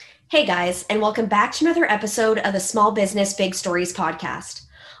Hey guys, and welcome back to another episode of the Small Business Big Stories podcast.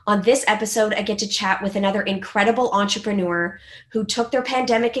 On this episode, I get to chat with another incredible entrepreneur who took their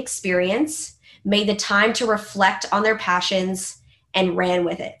pandemic experience, made the time to reflect on their passions, and ran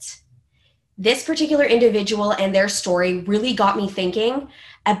with it. This particular individual and their story really got me thinking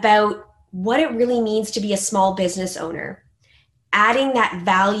about what it really means to be a small business owner, adding that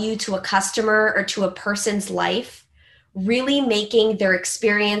value to a customer or to a person's life, really making their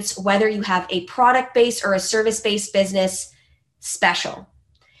experience, whether you have a product-based or a service-based business, special.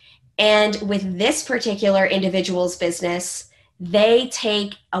 And with this particular individual's business, they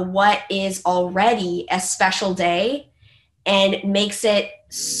take what is already a special day and makes it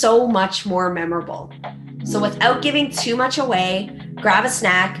so much more memorable. So without giving too much away, grab a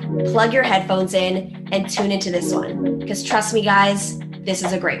snack, plug your headphones in, and tune into this one. Because trust me, guys, this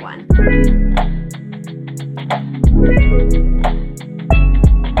is a great one.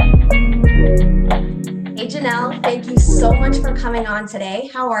 Hey, Janelle, thank you so much for coming on today.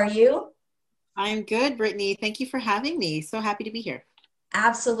 How are you? I'm good, Brittany. Thank you for having me. So happy to be here.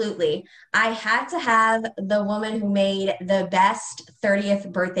 Absolutely. I had to have the woman who made the best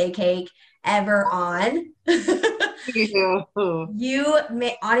 30th birthday cake ever on.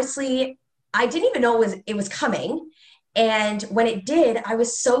 Honestly, I didn't even know it was coming. And when it did, I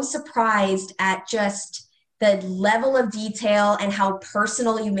was so surprised at just the level of detail and how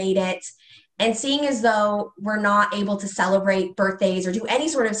personal you made it. And seeing as though we're not able to celebrate birthdays or do any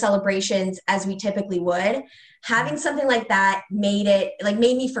sort of celebrations as we typically would, having something like that made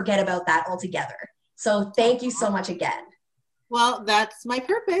me forget about that altogether. So thank you so much again. Well, that's my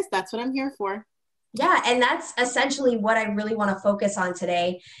purpose. That's what I'm here for. Yeah, and that's essentially what I really want to focus on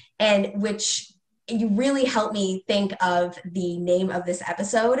today, and which you really helped me think of the name of this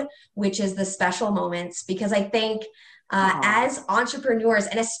episode, which is the special moments, because I think as entrepreneurs,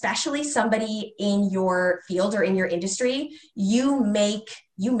 and especially somebody in your field or in your industry, you make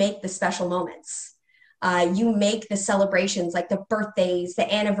the special moments. You make the celebrations, like the birthdays,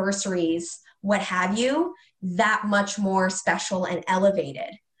 the anniversaries, what have you, that much more special and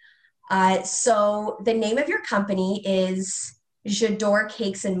elevated. So the name of your company is J'adore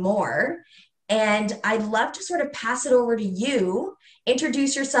Cakes and More. And I'd love to sort of pass it over to you,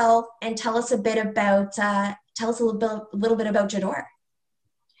 introduce yourself, and tell us a little bit about J'adore.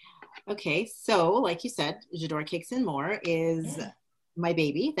 Okay, so like you said, J'adore Cakes and More is my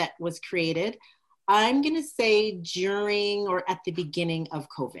baby that was created, I'm going to say during or at the beginning of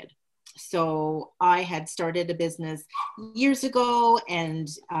COVID. So I had started a business years ago, and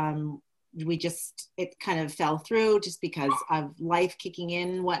it kind of fell through just because of life kicking in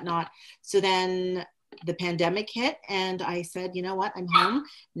and whatnot. So then the pandemic hit, and I said, you know what, I'm home.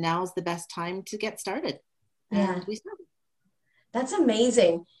 Now's the best time to get started. And we started. That's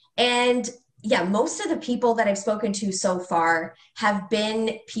amazing. And yeah, most of the people that I've spoken to so far have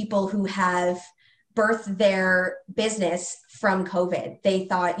been people who have birthed their business from COVID. They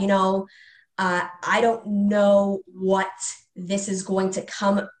thought, I don't know what this is going to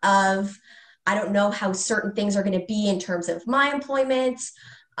come of. I don't know how certain things are going to be in terms of my employment,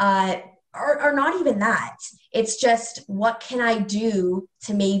 or not even that. It's just, what can I do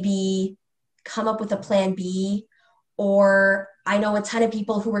to maybe come up with a plan B? Or I know a ton of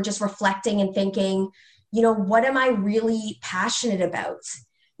people who are just reflecting and thinking, what am I really passionate about?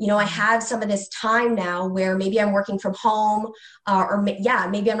 I have some of this time now where maybe I'm working from home,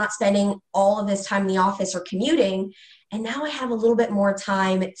 maybe I'm not spending all of this time in the office or commuting. And now I have a little bit more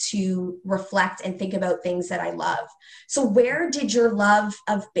time to reflect and think about things that I love. So where did your love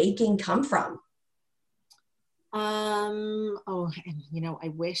of baking come from? I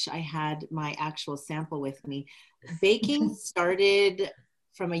wish I had my actual sample with me. Baking started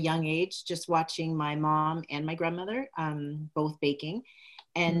from a young age, just watching my mom and my grandmother, both baking.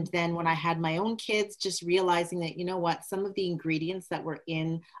 And then when I had my own kids, just realizing that, some of the ingredients that were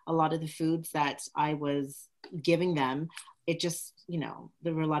in a lot of the foods that I was giving them, it just,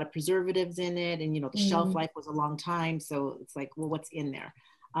 there were a lot of preservatives in it, and, the shelf life was a long time. So it's like, well, what's in there?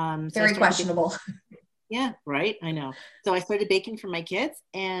 Very questionable. Yeah, right. I know. So I started baking for my kids,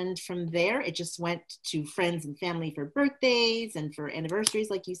 and from there it just went to friends and family for birthdays and for anniversaries,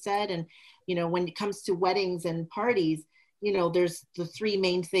 like you said. And, when it comes to weddings and parties, there's the three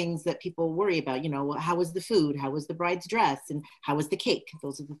main things that people worry about. How was the food? How was the bride's dress? And how was the cake?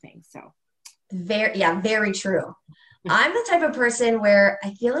 Those are the things. So very true. I'm the type of person where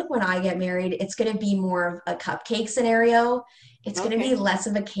I feel like when I get married, it's going to be more of a cupcake scenario. It's going to be less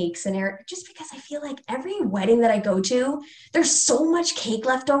of a cake scenario, just because I feel like every wedding that I go to, there's so much cake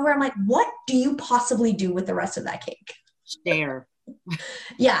left over. I'm like, what do you possibly do with the rest of that cake? Share.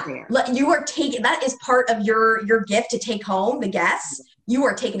 Yeah, Fair. you are taking, that is part of your gift to take home, the guests. You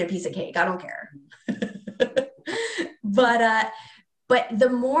are taking a piece of cake. I don't care. but but the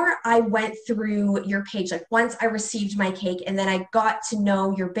more I went through your page, like once I received my cake and then I got to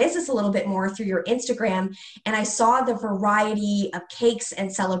know your business a little bit more through your Instagram, and I saw the variety of cakes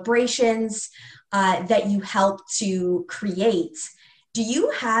and celebrations that you help to create. Do you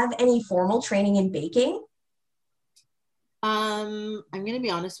have any formal training in baking? I'm gonna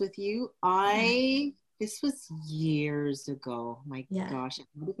be honest with you. This was years ago. My Yeah. gosh, it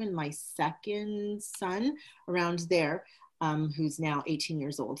would have been my second son around there, who's now 18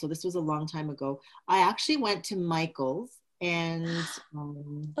 years old. So this was a long time ago. I actually went to Michael's and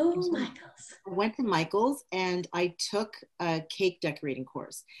Oh my gosh. I went to Michael's and I took a cake decorating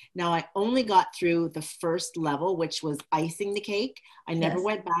course. Now I only got through the first level, which was icing the cake. I never Yes.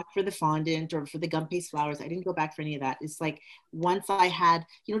 went back for the fondant or for the gum paste flowers. I didn't go back for any of that. It's like once I had,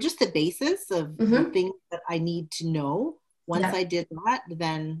 just the basis of the Mm-hmm. things that I need to know, once Yeah. I did that,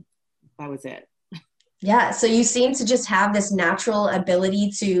 then that was it. Yeah. So you seem to just have this natural ability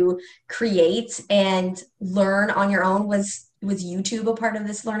to create and learn on your own. Was YouTube a part of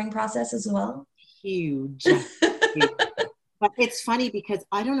this learning process as well? Huge. Huge. But it's funny because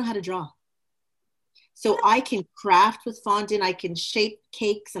I don't know how to draw. So I can craft with fondant, I can shape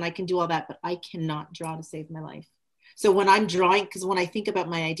cakes and I can do all that, but I cannot draw to save my life. So when I'm drawing, because when I think about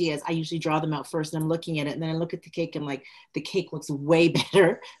my ideas, I usually draw them out first and I'm looking at it. And then I look at the cake and like, the cake looks way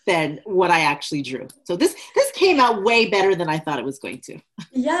better than what I actually drew. So this came out way better than I thought it was going to.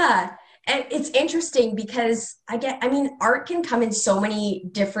 Yeah. And it's interesting because I mean, art can come in so many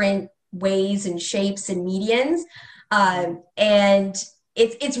different ways and shapes and mediums. And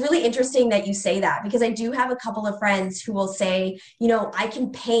it's really interesting that you say that because I do have a couple of friends who will say, I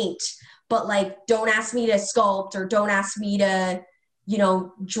can paint, but like, don't ask me to sculpt or don't ask me to,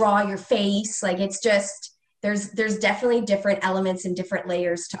 draw your face. Like, it's just, there's definitely different elements and different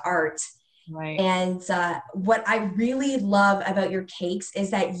layers to art. Right. And what I really love about your cakes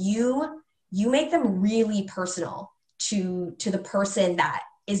is that you make them really personal to the person that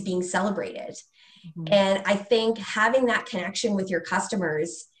is being celebrated. Mm-hmm. And I think having that connection with your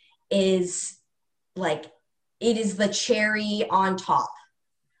customers is like it is the cherry on top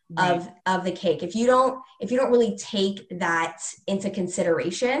Right. of the cake. If you don't really take that into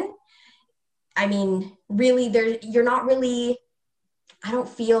consideration, I mean, really you're not really, I don't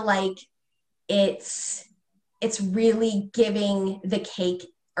feel like it's really giving the cake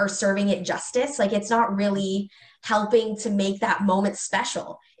or serving it justice. Like it's not really helping to make that moment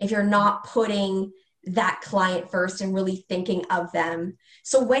special if you're not putting that client first and really thinking of them.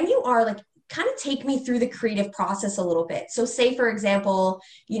 So when you are like, kind of take me through the creative process a little bit. So say for example,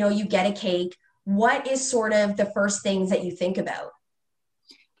 you get a cake. What is sort of the first things that you think about?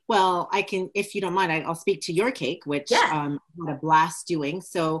 Well, I can, if you don't mind, I'll speak to your cake, which Yeah. I had a blast doing.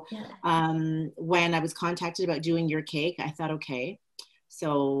 So Yeah. when I was contacted about doing your cake, I thought, okay,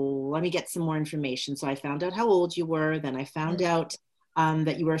 so let me get some more information. So I found out how old you were. Then I found out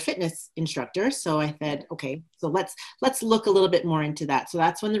that you were a fitness instructor. So I said, okay, so let's look a little bit more into that. So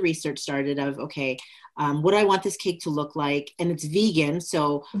that's when the research started of, okay, what do I want this cake to look like? And it's vegan.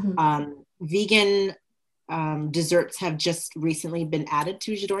 So vegan desserts have just recently been added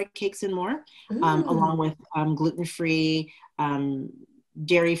to J'adore Cakes and More, along with gluten-free,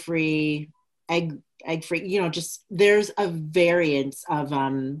 dairy-free, egg-free. Just there's a variance of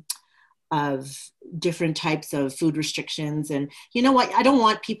different types of food restrictions. And you know what? I don't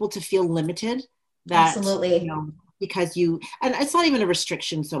want people to feel limited. That Absolutely. because and it's not even a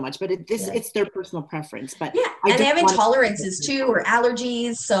restriction so much, but it's their personal preference. But yeah, I and they don't have want intolerances too or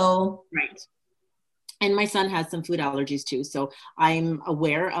allergies. So right. And my son has some food allergies too. So I'm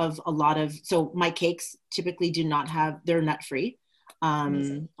aware of a lot of, so my cakes typically do not have, they're nut free.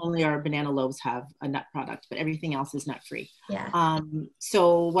 Only our banana loaves have a nut product, but everything else is nut free. Yeah.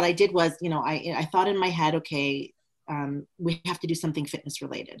 So what I did was, I thought in my head, okay, we have to do something fitness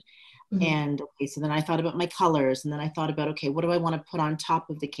related. Mm-hmm. And okay, so then I thought about my colors, and then I thought about, okay, what do I want to put on top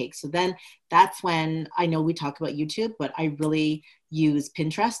of the cake? So then that's when I know we talk about YouTube, but I really use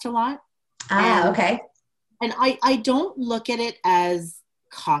Pinterest a lot. Okay. And I don't look at it as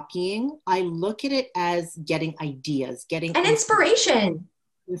copying. I look at it as getting ideas, getting And inspiration.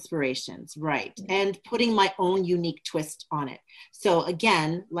 Inspirations, right. And putting my own unique twist on it. So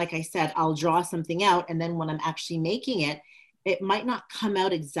again, like I said, I'll draw something out, and then when I'm actually making it, it might not come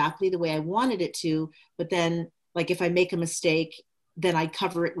out exactly the way I wanted it to, but then like if I make a mistake, then I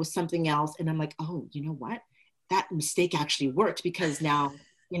cover it with something else. And I'm like, oh, you know what? That mistake actually worked because now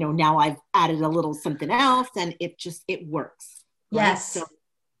I've added a little something else and it works. right? Yes. So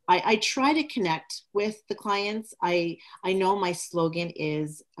I try to connect with the clients. I know my slogan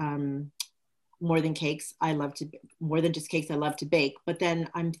is more than cakes. More than just cakes. I love to bake. But then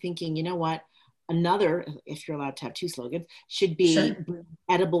I'm thinking, you know what? Another, if you're allowed to have two slogans, should be Sure. bring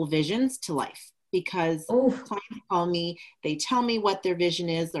edible visions to life. Because Oh, clients call me, they tell me what their vision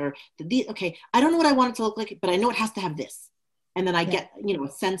is, or okay, I don't know what I want it to look like, but I know it has to have this. And then I yeah. get,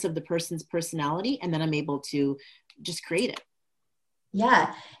 a sense of the person's personality, and then I'm able to just create it.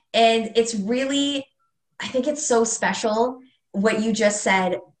 Yeah. And it's really, I think it's so special what you just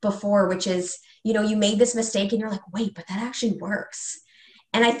said before, which is, you made this mistake and you're like, wait, but that actually works.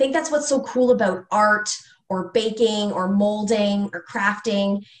 And I think that's what's so cool about art or baking or molding or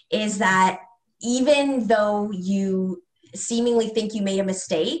crafting is that even though you seemingly think you made a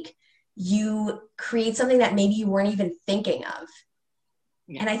mistake, you create something that maybe you weren't even thinking of.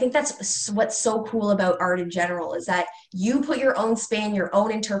 Yeah. And I think that's what's so cool about art in general is that you put your own spin, your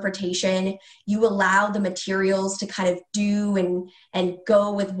own interpretation. You allow the materials to kind of do and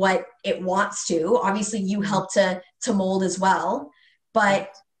go with what it wants to. Obviously, you help to mold as well, but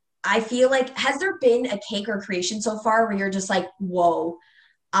Correct. I feel like has there been a cake or creation so far where you're just like, whoa,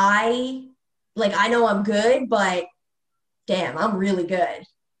 I I know I'm good, but damn, I'm really good.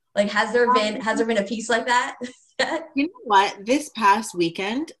 Like, has there been a piece like that? You know what? This past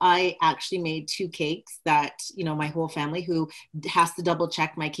weekend, I actually made two cakes that, my whole family who has to double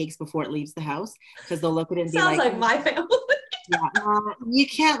check my cakes before it leaves the house because they'll look at it and be Sounds like, like my family. yeah, you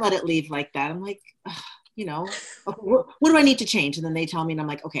can't let it leave like that. I'm like, ugh, okay, what do I need to change? And then they tell me, and I'm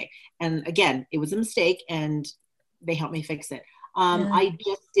like, okay. And again, it was a mistake, and they helped me fix it. Yeah. I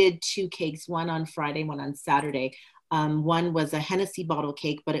just did two cakes, one on Friday, one on Saturday. One was a Hennessy bottle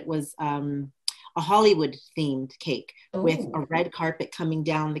cake, but it was a Hollywood themed cake with a Oh, red carpet coming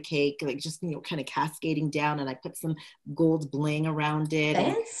down the cake, like just, kind of cascading down. And I put some gold bling around it.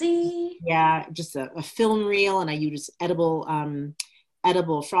 And fancy. yeah, just a film reel, and I used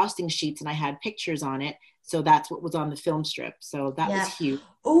edible frosting sheets, and I had pictures on it. So that's what was on the film strip. So that was Yeah. huge.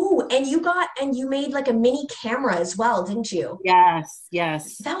 Oh, and you made like a mini camera as well, didn't you? Yes,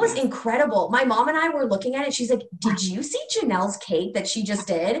 yes, That was yes. incredible. My mom and I were looking at it. She's like, "Did you see Janelle's cake that she just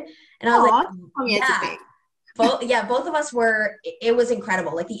did?" And I was like, Oh, tell me it's a "Yeah." fake. Both of us were. It was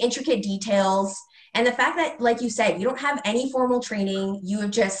incredible. Like the intricate details and the fact that, like you said, you don't have any formal training. You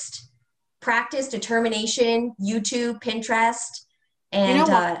have just practice, determination, YouTube, Pinterest, You know and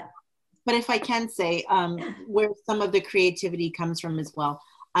what? But if I can say, yeah, where some of the creativity comes from as well,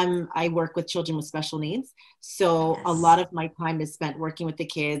 I work with children with special needs. So a lot yes. of my time is spent working with the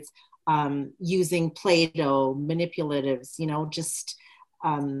kids, using Play-Doh, manipulatives, just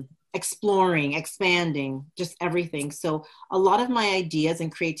exploring, expanding, just everything. So a lot of my ideas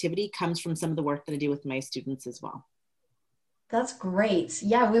and creativity comes from some of the work that I do with my students as well. That's great.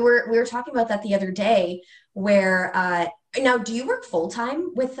 Yeah, we were talking about that the other day where now do you work full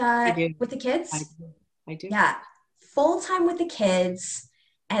time I do. with the I kids? do. I do. Yeah. Full time with the kids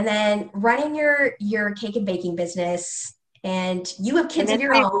and then running your cake and baking business and you have And kids of then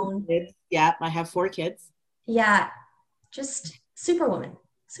your my own own. kids. Yeah, I have four kids. Yeah, just superwoman.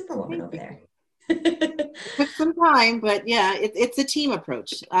 Superwoman Thank over you. there. It took some time, but yeah, it's a team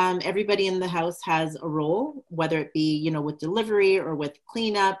approach. Everybody in the house has a role, whether it be, with delivery or with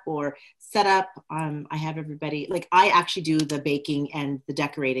cleanup or setup. I have everybody, like I actually do the baking and the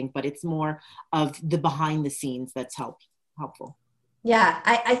decorating, but it's more of the behind the scenes that's helpful. Yeah,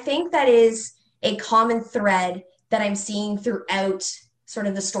 I think that is a common thread that I'm seeing throughout sort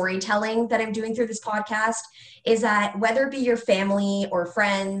of the storytelling that I'm doing through this podcast is that whether it be your family or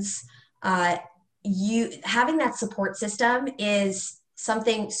friends, uh, you having that support system is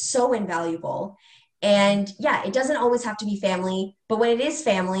something so invaluable. And yeah, it doesn't always have to be family, but when it is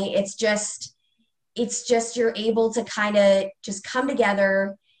family, it's just you're able to kind of just come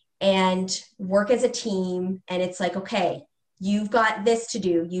together and work as a team and it's like okay, you've got this to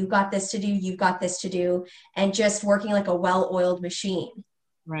do, you've got this to do, you've got this to do, and just working like a well-oiled machine.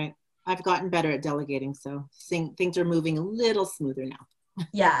 Right. I've gotten better at delegating, so things are moving a little smoother now.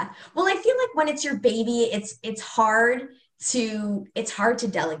 Yeah, well I feel like when it's your baby it's hard to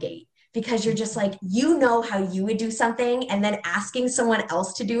delegate because you're just like how you would do something and then asking someone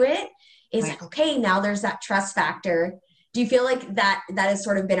else to do it is like Right. okay, now there's that trust factor. Do you feel like that has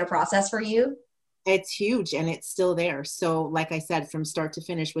sort of been a process for you? It's huge and it's still there. So, like I said, from start to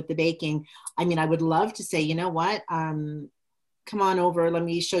finish with the baking, I mean, I would love to say, you know what, come on over. Let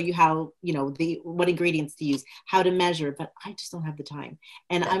me show you how, what ingredients to use, how to measure, but I just don't have the time.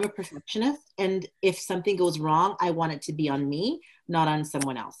 And Yeah, I'm a perfectionist. And if something goes wrong, I want it to be on me, not on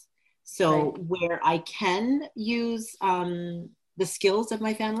someone else. So right. where I can use the skills of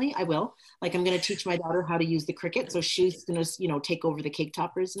my family, I will. Like, I'm going to teach my daughter how to use the Cricut. So she's going to, take over the cake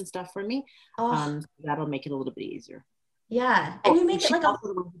toppers and stuff for me. Oh, That'll make it a little bit easier. yeah. And you make it She's like also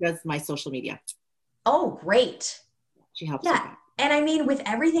the one who does my social media. oh, great. She helps with Yeah. that. And I mean, with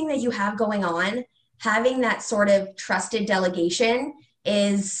everything that you have going on, having that sort of trusted delegation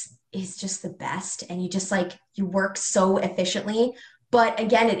is just the best. And you just like, you work so efficiently. But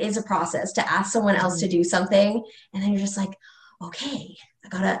again, it is a process to ask someone else to do something. And then you're just like, okay, I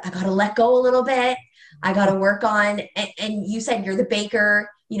gotta let go a little bit. I gotta work on, and you said you're the baker,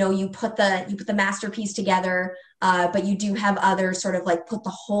 you put the masterpiece together, but you do have others sort of like put the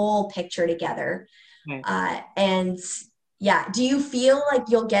whole picture together. Right. And yeah, do you feel like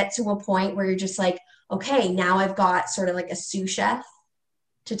you'll get to a point where you're just like, okay, now I've got sort of like a sous chef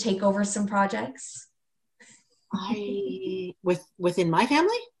to take over some projects? Within my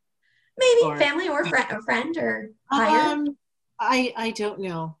family? Maybe family or friend or higher? I don't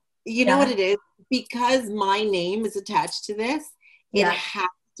know. You know Yeah. what it is? Because my name is attached to this, it Yeah. has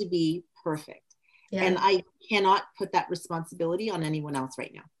to be perfect. Yeah. And I cannot put that responsibility on anyone else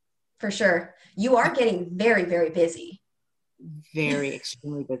right now. For sure. You are getting very, very busy. Very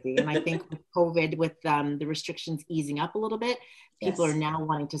extremely busy. And I think with COVID, with the restrictions easing up a little bit, people Yes. are now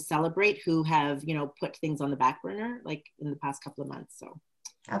wanting to celebrate who have, put things on the back burner, like in the past couple of months. So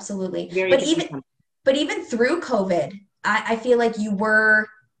Absolutely. very But even through COVID, I feel like you were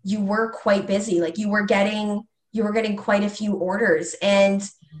quite busy. Like you were getting quite a few orders. And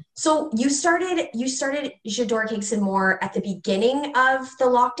so you started J'adore Cakes and More at the beginning of the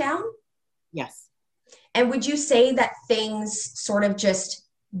lockdown. Yes. And would you say that things sort of just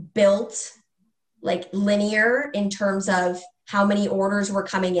built like linear in terms of how many orders were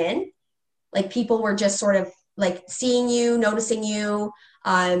coming in? Like people were just sort of like seeing you, noticing you,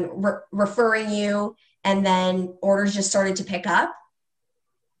 referring you, and then orders just started to pick up?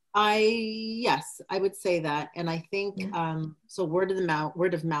 Yes, I would say that. And I think, so word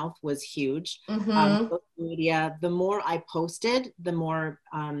of mouth was huge. Mm-hmm. Social media, the more I posted, the more,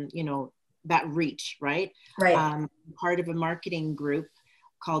 that reach, right? Right. Part of a marketing group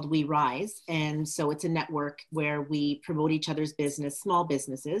called We Rise. And so it's a network where we promote each other's business, small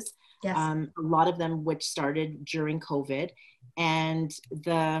businesses, Yes. A lot of them which started during COVID. And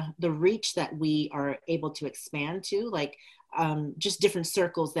the reach that we are able to expand to, like just different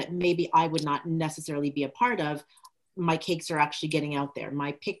circles that maybe I would not necessarily be a part of, my cakes are actually getting out there,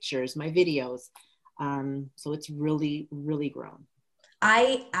 my pictures, my videos. So it's really, really grown.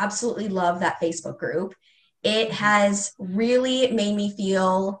 I absolutely love that Facebook group. It has really made me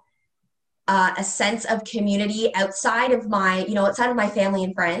feel a sense of community outside of my family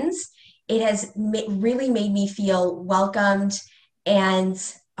and friends. It has really made me feel welcomed and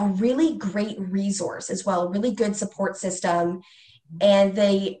a really great resource as well, really good support system. And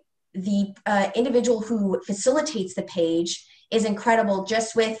the individual who facilitates the page is incredible,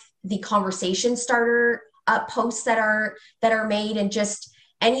 just with the conversation starter posts that are made, and just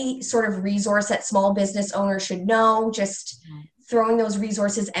any sort of resource that small business owners should know, just throwing those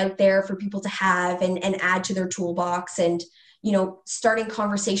resources out there for people to have and add to their toolbox, and starting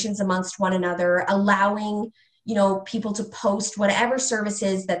conversations amongst one another, allowing people to post whatever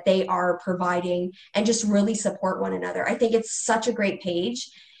services that they are providing, and just really support one another. I think it's such a great page,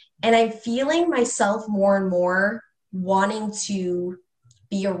 and I'm feeling myself more and more wanting to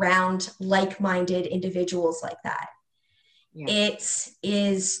be around like-minded individuals like that. Yes. It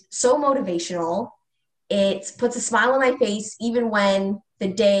is so motivational. It puts a smile on my face even when the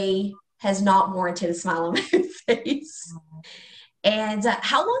day has not warranted a smile on my face. And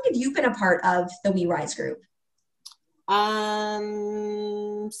how long have you been a part of the We Rise group?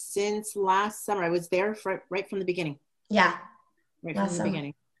 Since last summer. I was there right from the beginning. Yeah. Right from the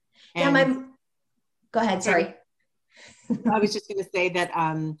beginning. And go ahead, sorry. I was just going to say that,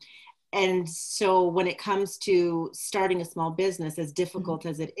 and so when it comes to starting a small business, as difficult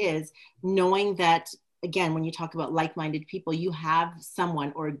as it is, knowing that, again, when you talk about like-minded people, you have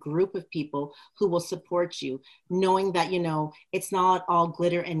someone or a group of people who will support you, knowing that, it's not all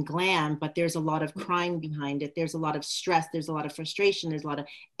glitter and glam, but there's a lot of crime behind it. There's a lot of stress. There's a lot of frustration. There's a lot of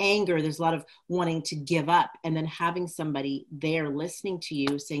anger. There's a lot of wanting to give up. And then having somebody there listening to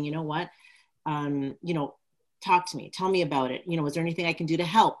you saying, you know what, talk to me, tell me about it. Is there anything I can do to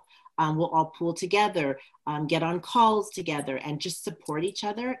help? We'll all pool together, get on calls together, and just support each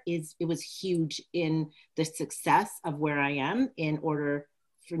other. It was huge in the success of where I am, in order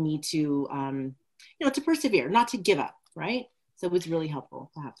for me to, to persevere, not to give up, right? So it was really helpful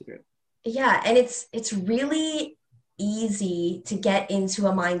to have the group. Yeah, and it's really easy to get into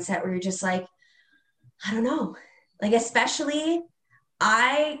a mindset where you're just like, I don't know. Like, especially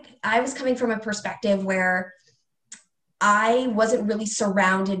I was coming from a perspective where I wasn't really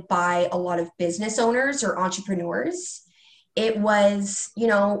surrounded by a lot of business owners or entrepreneurs. It was,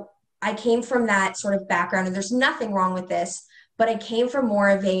 I came from that sort of background, and there's nothing wrong with this, but I came from more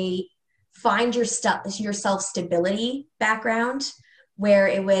of a find yourself stability background, where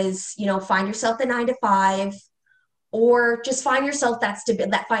it was, find yourself the 9 to 5, or just find yourself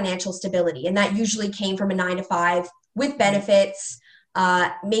that financial stability. And that usually came from a 9 to 5 with benefits,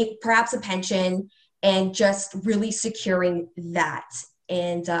 maybe perhaps a pension, and just really securing that,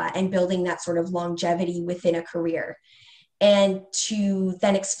 and building that sort of longevity within a career. And to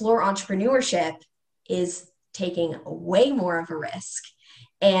then explore entrepreneurship is taking way more of a risk.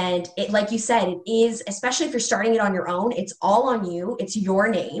 And it, like you said, it is, especially if you're starting it on your own, it's all on you. It's your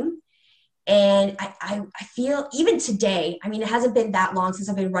name. And I feel even today, I mean, it hasn't been that long since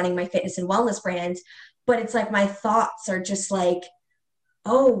I've been running my fitness and wellness brand, but it's like my thoughts are just like,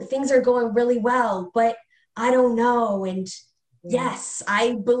 oh, things are going really well, but I don't know. And yes,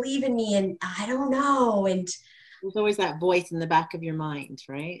 I believe in me, and I don't know. And there's always that voice in the back of your mind,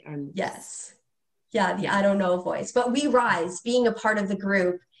 right? yes. Yeah, the I don't know voice. But we rise, being a part of the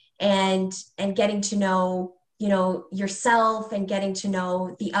group, and getting to know, yourself, and getting to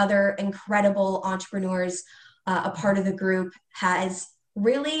know the other incredible entrepreneurs, a part of the group, has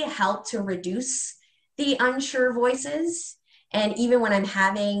really helped to reduce the unsure voices. And even when I'm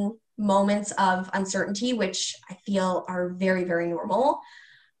having moments of uncertainty, which I feel are very, very normal,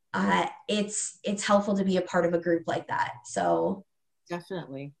 it's helpful to be a part of a group like that. So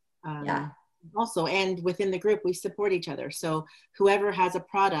definitely. Yeah. Also, and within the group, we support each other. So whoever has a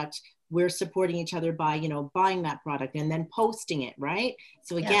product, we're supporting each other by, buying that product and then posting it, right?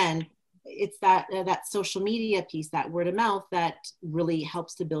 So again, it's that social media piece, that word of mouth, that really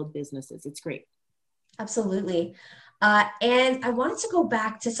helps to build businesses. It's great. Absolutely. And I wanted to go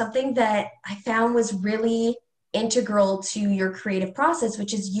back to something that I found was really integral to your creative process,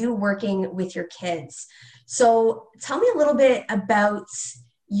 which is you working with your kids. So tell me a little bit about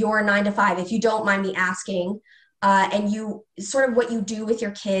your 9 to 5, if you don't mind me asking, and you sort of what you do with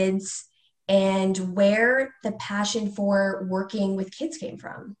your kids, and where the passion for working with kids came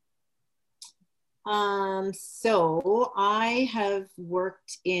from. So I have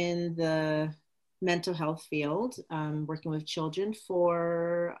worked in the mental health field, working with children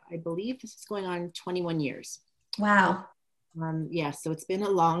for, I believe this is going on 21 years. Wow. Yeah, so it's been a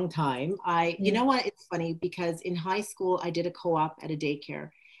long time. You know what, it's funny because in high school, I did a co-op at a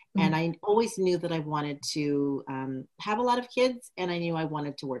daycare. And I always knew that I wanted to have a lot of kids, and I knew I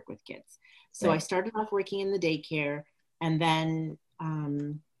wanted to work with kids. So I started off working in the daycare, and then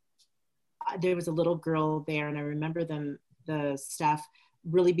there was a little girl there, and I remember the staff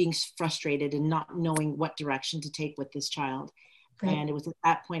really being frustrated and not knowing what direction to take with this child. Right. And it was at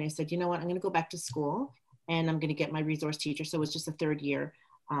that point I said, you know what, I'm going to go back to school, and I'm going to get my resource teacher. So it was just a third year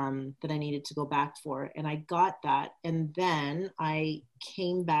that I needed to go back for. And I got that. And then I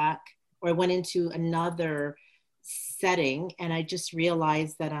came back, or I went into another setting, and I just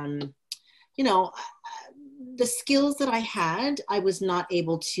realized that, the skills that I had, I was not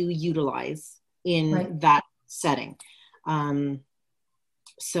able to utilize in that setting.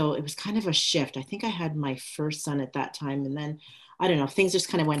 So it was kind of a shift. I think I had my first son at that time. And then, I don't know, things just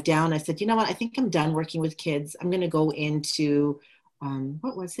kind of went down. I said, you know what, I think I'm done working with kids. I'm going to go into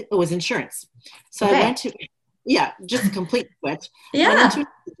what was it? It was insurance. So I went to, just a complete switch.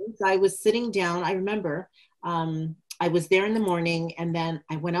 I was sitting down. I remember I was there in the morning, and then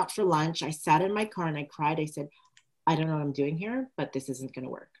I went out for lunch. I sat in my car and I cried. I said, I don't know what I'm doing here, but this isn't going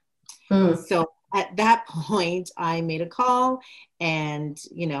to work. So at that point, I made a call, and,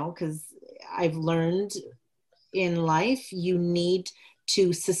 because I've learned in life, you need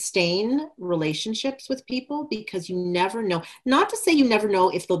to sustain relationships with people, because you never know, not to say you never know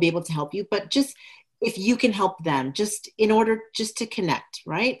if they'll be able to help you, but just if you can help them, just in order just to connect,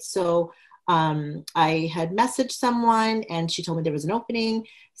 right? So I had messaged someone, and she told me there was an opening.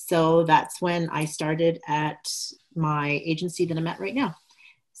 So that's when I started at my agency that I'm at right now.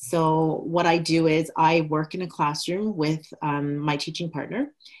 So what I do is I work in a classroom with my teaching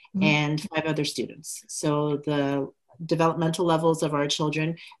partner and 5 other students. So the developmental levels of our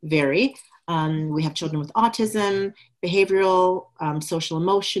children vary. We have children with autism, behavioral, social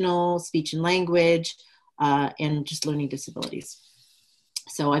emotional, speech and language, and just learning disabilities.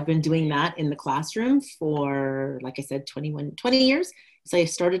 So I've been doing that in the classroom for, like I said, 20 years. So I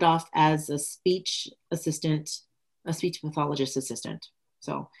started off as a speech pathologist assistant.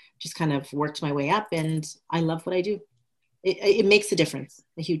 So just kind of worked my way up, and I love what I do. it makes a difference,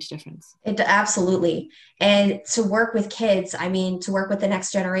 a huge difference. It absolutely. And to work with kids, I mean, to work with the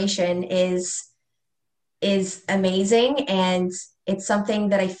next generation is amazing. And it's something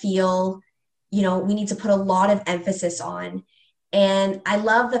that I feel, you know, we need to put a lot of emphasis on. And I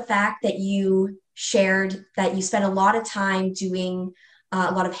love the fact that you shared that you spent a lot of time doing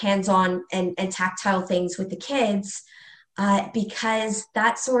a lot of hands-on and tactile things with the kids, because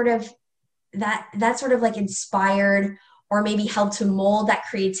that sort of like inspired or maybe helped to mold that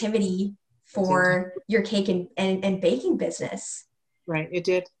creativity It did. for your cake and baking business, Right, it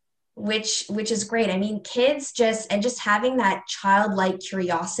did. which is great. I mean, kids just having that childlike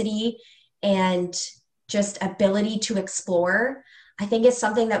curiosity and just ability to explore, I think is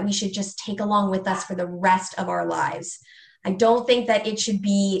something that we should just take along with us for the rest of our lives. I don't think that it should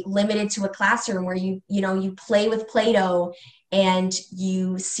be limited to a classroom where you play with Play-Doh and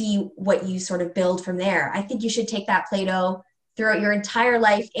you see what you sort of build from there. I think you should take that Play-Doh throughout your entire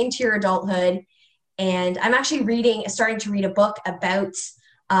life into your adulthood. And I'm actually starting to read a book about,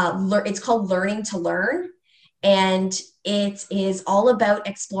 it's called Learning to Learn. And it is all about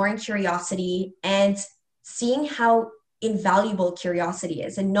exploring curiosity and seeing how invaluable curiosity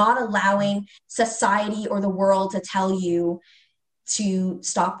is, and not allowing society or the world to tell you to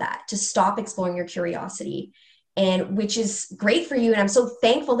stop exploring your curiosity, and which is great for you. And I'm so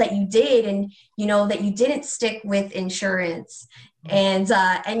thankful that you did, and that you didn't stick with insurance, and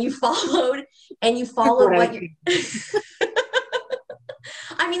you followed what you're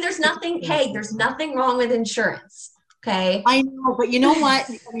I mean, there's nothing wrong with insurance. Okay. I know, but you know what?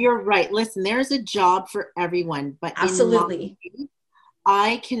 You're right. Listen, there's a job for everyone, but Absolutely.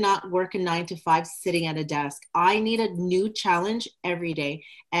 I cannot work a 9 to 5 sitting at a desk. I need a new challenge every day.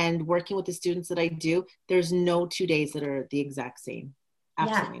 And working with the students that I do, there's no 2 days that are the exact same.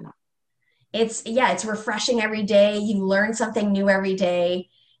 Absolutely not. It's refreshing every day. You learn something new every day.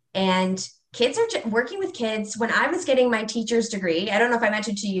 And kids are working with kids. When I was getting my teacher's degree, I don't know if I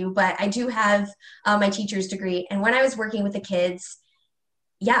mentioned to you, but I do have my teacher's degree. And when I was working with the kids,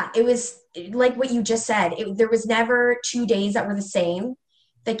 it was like what you just said. There was never 2 days that were the same.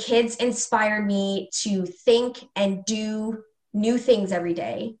 The kids inspired me to think and do new things every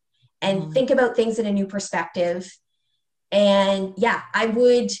day and think about things in a new perspective. And I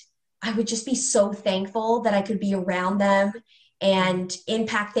would just be so thankful that I could be around them and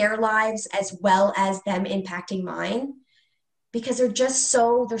impact their lives as well as them impacting mine, because they're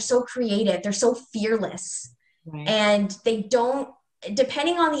so creative. They're so fearless. Right. And they don't,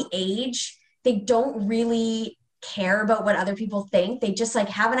 depending on the age, they don't really care about what other people think. They just like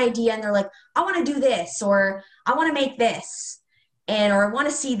have an idea and they're like, I want to do this, or I want to make this, or I want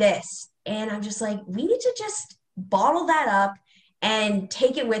to see this. And I'm just like, we need to just bottle that up and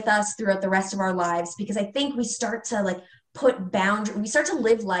take it with us throughout the rest of our lives, because I think we start to like we start to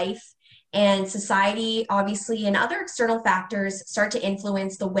live life, and society obviously and other external factors start to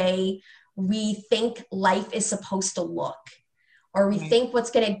influence the way we think life is supposed to look, or we think what's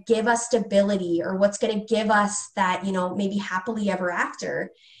going to give us stability, or what's going to give us that, maybe happily ever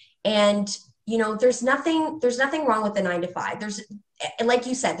after. And, there's nothing wrong with the 9 to 5. There's, like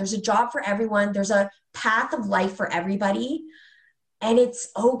you said, there's a job for everyone. There's a path of life for everybody. And it's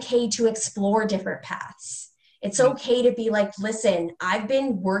okay to explore different paths. It's okay to be like, listen, I've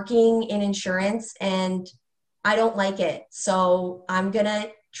been working in insurance and I don't like it. So I'm going to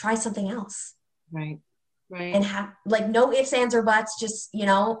try something else. Right. Right. And have like no ifs, ands, or buts, just,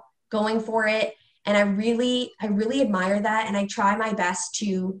 going for it. And I really admire that. And I try my best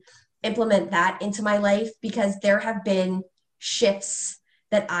to implement that into my life, because there have been shifts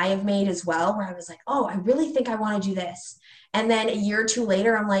that I have made as well, where I was like, oh, I really think I want to do this. And then a year or two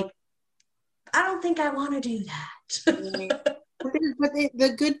later, I'm like, I don't think I want to do that. But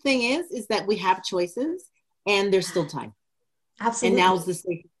the good thing is that we have choices and there's still time. Absolutely. And now's the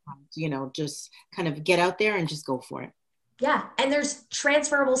safe time, just kind of get out there and just go for it. Yeah. And there's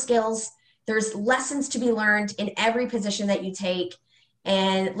transferable skills. There's lessons to be learned in every position that you take.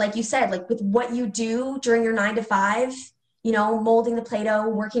 And like you said, like with what you do during your 9 to 5, molding the Play-Doh,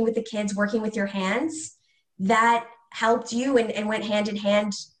 working with the kids, working with your hands, that helped you and went hand in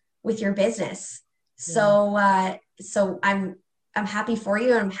hand with your business. Yeah. So I'm happy for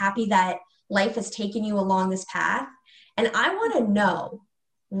you. I'm happy that life has taken you along this path. And I want to know,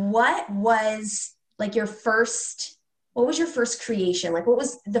 what was your first creation? Like, what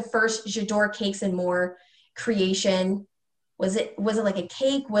was the first J'adore Cakes and More creation? Was it like a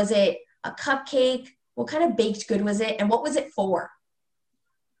cake? Was it a cupcake? What kind of baked good was it? And what was it for?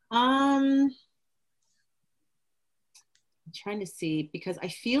 I'm trying to see, because I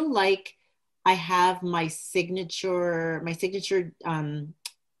feel like I have my signature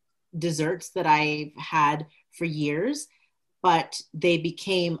desserts that I've had for years, but they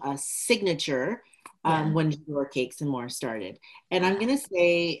became a signature when Your Cakes and More started. And I'm going to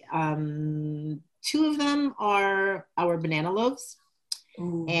say two of them are our banana loaves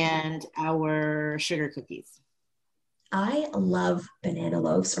and our sugar cookies. I love banana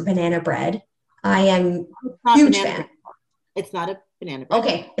loaves or banana bread. I am huge fan. Bread. It's not a banana bread.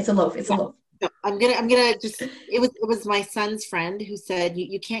 Okay, it's a loaf. It's a loaf. So I'm gonna just. It was my son's friend who said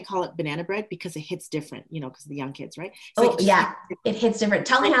you can't call it banana bread because it hits different, because of the young kids, right? It hits different.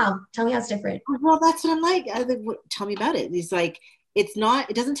 Tell me how. Tell me how it's different. Well, that's what I'm like. Tell me about it. He's like, it's not.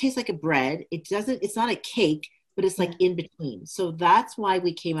 It doesn't taste like a bread. It doesn't. It's not a cake, but it's like in between. So that's why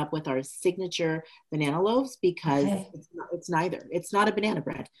we came up with our signature banana loaves because it's neither. It's not a banana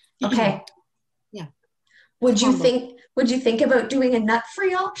bread. Okay. Yeah. Would you think about doing a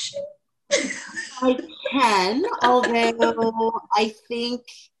nut-free option? I can, although I think,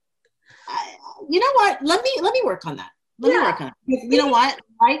 you know what? Let me work on that. Let me work on it. You know what?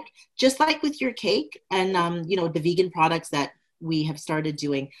 Just like with your cake and the vegan products that we have started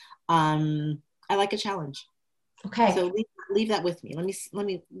doing, I like a challenge. Okay. So leave that with me. Let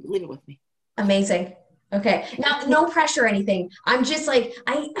me leave it with me. Amazing. Okay. Now, no pressure or anything. I'm just like,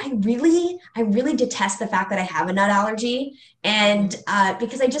 I really detest the fact that I have a nut allergy. And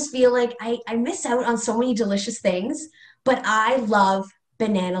because I just feel like I miss out on so many delicious things, but I love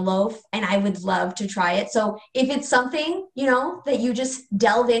banana loaf and I would love to try it. So if it's something, that you just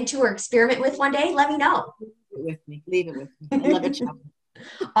delve into or experiment with one day, let me know. Leave it with me. I love it.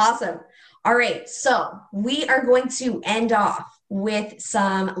 Awesome. All right. So we are going to end off with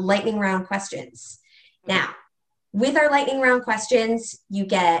some lightning round questions. Now, with our lightning round questions, you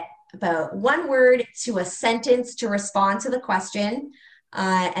get about one word to a sentence to respond to the question.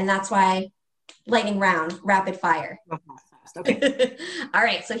 And that's why lightning round, rapid fire. Okay. All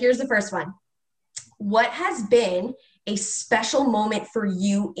right. So here's the first one. What has been a special moment for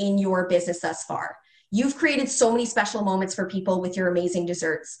you in your business thus far? You've created so many special moments for people with your amazing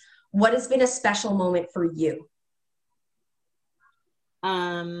desserts. What has been a special moment for you?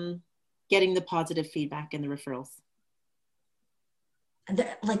 Getting the positive feedback and the referrals.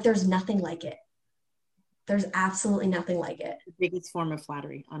 There's nothing like it. There's absolutely nothing like it. The biggest form of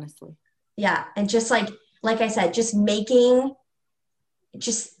flattery, honestly. Yeah. And just like I said, just making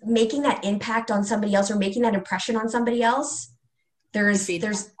that impact on somebody else or making that impression on somebody else. I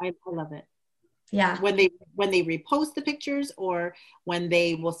love it. Yeah. When they repost the pictures or when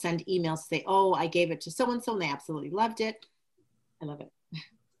they will send emails to say, oh, I gave it to so-and-so and they absolutely loved it. I love it.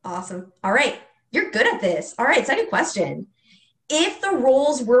 Awesome. All right. You're good at this. All right. Second question. If the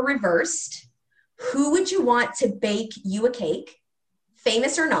roles were reversed, who would you want to bake you a cake,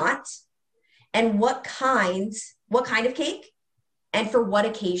 famous or not? And what kind of cake? And for what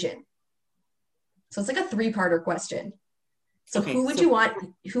occasion? So it's like a 3-parter question. So who would you want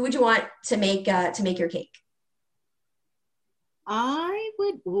to make your cake? I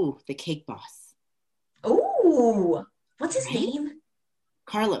would the cake boss. Ooh. What's his name?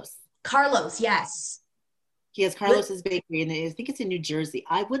 Carlos, yes. He has Carlos's bakery, and I think it's in New Jersey.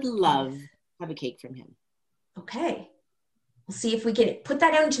 I would love to have a cake from him. Okay. We'll see if we can put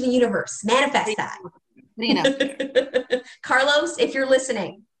that out into the universe. Manifest that. Putting it out there. Carlos, if you're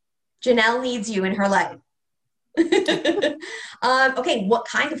listening, Janelle needs you in her life. Okay, what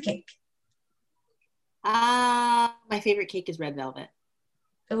kind of cake? My favorite cake is red velvet.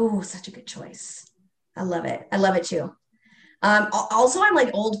 Oh, such a good choice. I love it. I love it too. Also, I'm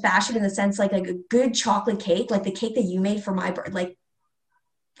like old fashioned in the sense like a good chocolate cake, like the cake that you made for my birthday. Like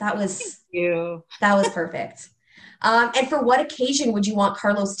that was perfect. And for what occasion would you want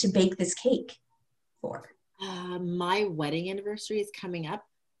Carlos to bake this cake for? My wedding anniversary is coming up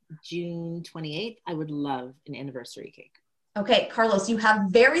June 28th. I would love an anniversary cake. Okay, Carlos, you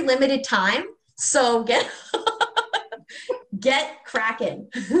have very limited time, so get cracking.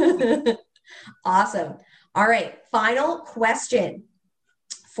 Awesome. All right, final question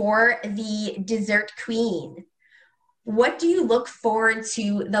for the dessert queen. What do you look forward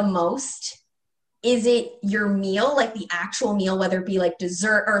to the most? Is it your meal, like the actual meal, whether it be like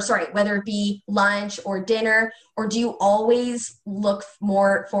whether it be lunch or dinner, or do you always look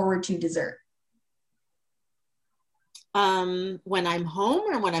more forward to dessert? When I'm home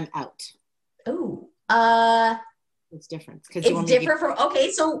or when I'm out? Oh, it's different. It's different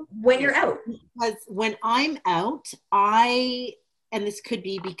so when you're out. Because when I'm out, and this could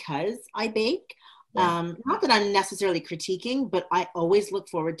be because I bake, not that I'm necessarily critiquing, but I always look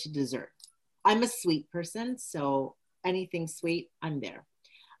forward to dessert. I'm a sweet person, so anything sweet, I'm there.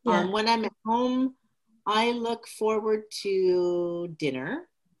 Yeah. When I'm at home, I look forward to dinner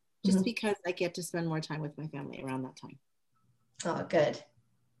just because I get to spend more time with my family around that time. Oh, good.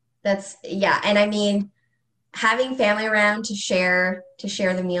 Yeah. And I mean, having family around to share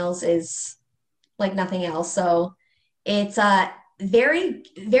the meals is like nothing else. So it's very,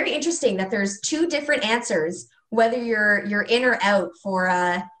 very interesting that there's two different answers, whether you're in or out for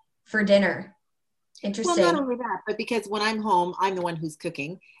dinner. Well, not Interesting. only that, but because when I'm home, I'm the one who's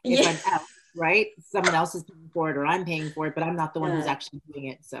cooking. If Yeah. I'm out, right, someone else is paying for it or I'm paying for it, but I'm not the one who's Yeah. actually doing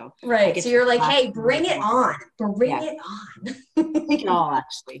it. So I Right. get So to you're like, relax hey, and bring it enjoy. on. Bring Yes, it on. take it all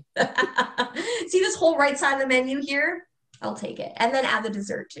actually. See this whole right side of the menu here? I'll take it. And then add the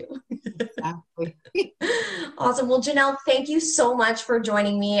dessert too. Exactly. Awesome. Well, Janelle, thank you so much for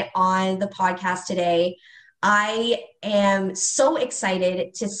joining me on the podcast today. I am so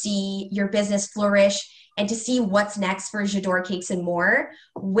excited to see your business flourish and to see what's next for J'adore Cakes and More.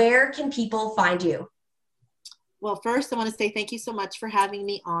 Where can people find you? Well, first, I want to say thank you so much for having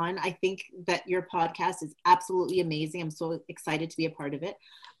me on. I think that your podcast is absolutely amazing. I'm so excited to be a part of it.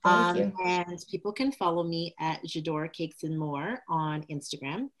 Thank you. And people can follow me at J'adore Cakes and More on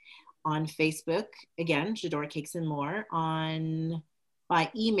Instagram, on Facebook, again, J'adore Cakes and More, on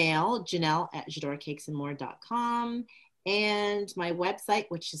by email, Janelle@JadoreCakesandMore.com, and my website,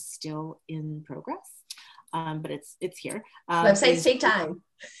 which is still in progress, but it's here. Websites take time.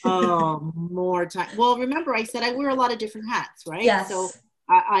 Oh, more time. Well, remember I said I wear a lot of different hats, right? Yes. So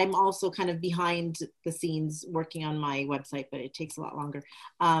I'm also kind of behind the scenes working on my website, but it takes a lot longer.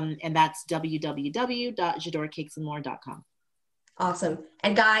 And that's www.JadoreCakesandMore.com. Awesome.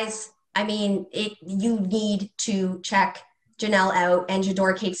 And guys, I mean, you need to check Janelle out and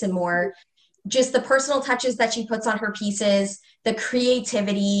J'adore Cakes and More. Just the personal touches that she puts on her pieces, the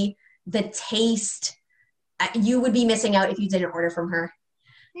creativity, the taste. You would be missing out if you didn't order from her.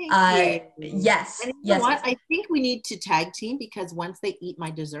 Thank you. Yes. And you yes. know what? I think we need to tag team, because once they eat my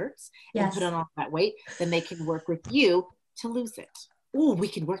desserts and put on all that weight, then they can work with you to lose it. Oh, we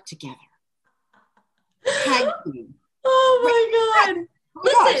can work together. Tag team. Oh my God.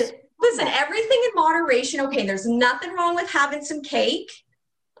 Oh Listen, everything in moderation. Okay, there's nothing wrong with having some cake.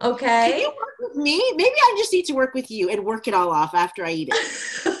 Okay. Can you work with me? Maybe I just need to work with you and work it all off after I eat it.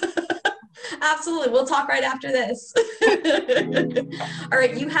 Absolutely. We'll talk right after this. All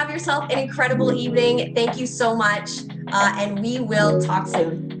right. You have yourself an incredible evening. Thank you so much. And we will talk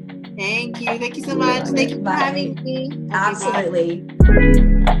soon. Thank you. Thank you so much. Thank you for having me. Okay, Absolutely.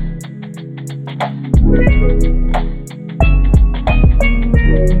 bye.